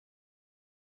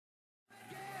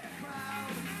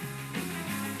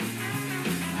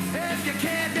you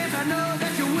can't dance, I know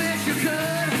that you wish you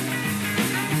could.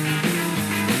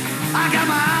 I got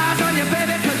my eyes on you,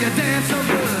 baby, 'cause you dance so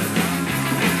good.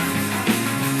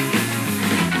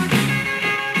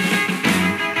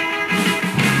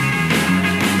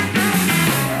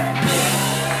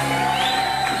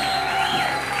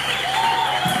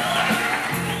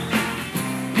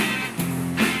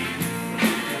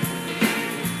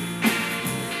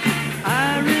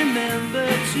 I remember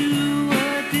to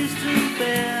a distant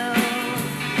bell,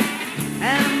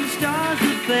 and the stars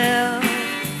that fell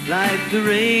like the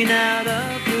rain out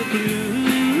of the blue.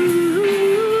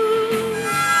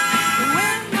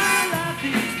 When my life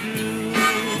is through,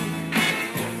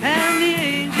 and the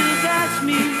angels ask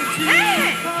me to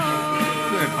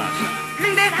call. ¿Qué pasa?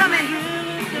 Déjame.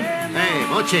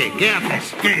 Moche, ¿qué haces?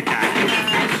 ¿Qué tal?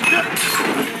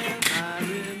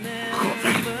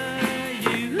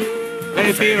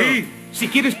 Tío, si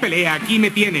quieres pelea, aquí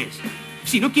me tienes.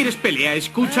 Si no quieres pelea,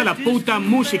 escucha la puta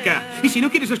música. Y si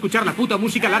no quieres escuchar la puta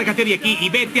música, lárgate de aquí y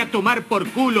vete a tomar por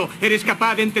culo. ¿Eres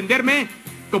capaz de entenderme?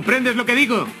 ¿Comprendes lo que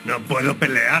digo? No puedo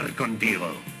pelear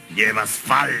contigo. Llevas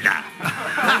falda.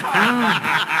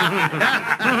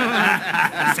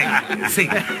 Sí.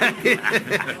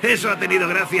 Eso ha tenido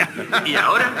gracia. Y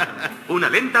ahora, una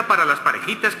lenta para las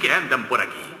parejitas que andan por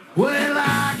aquí. Well,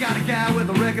 I got a gal with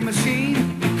a record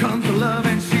machine. Comes to love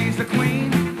and she's the queen.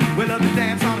 We love to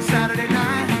dance on a Saturday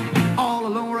night. All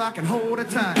alone where I can hold her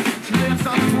tight. She lives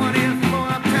on the 20th floor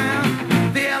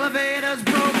uptown. The elevator's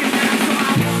broken down. So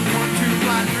I walk 1, 2,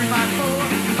 fly 3, 5, 4,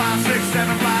 5, 6,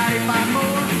 7, fly 8, 5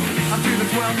 more. Up to the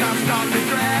 12th, I'm starting to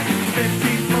drag.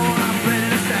 15th floor, I'm ready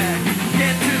to sag.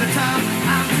 Get to the top,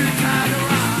 I'm too tired to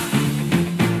rock.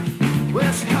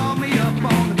 Well, she called me up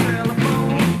on the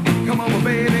telephone. Come over,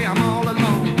 baby, I'm all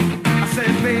alone. I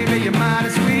said, baby, you're mighty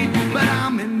sweet, but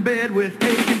I'm in bed with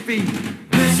aching feet.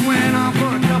 This went on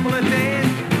for a couple of days,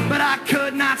 but I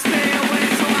could not stay away.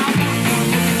 So I walked 1,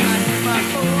 2, 3, 5,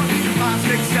 4, 5,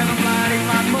 6, 7, fly 8,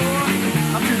 5 more.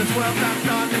 Up to the 12th, I'm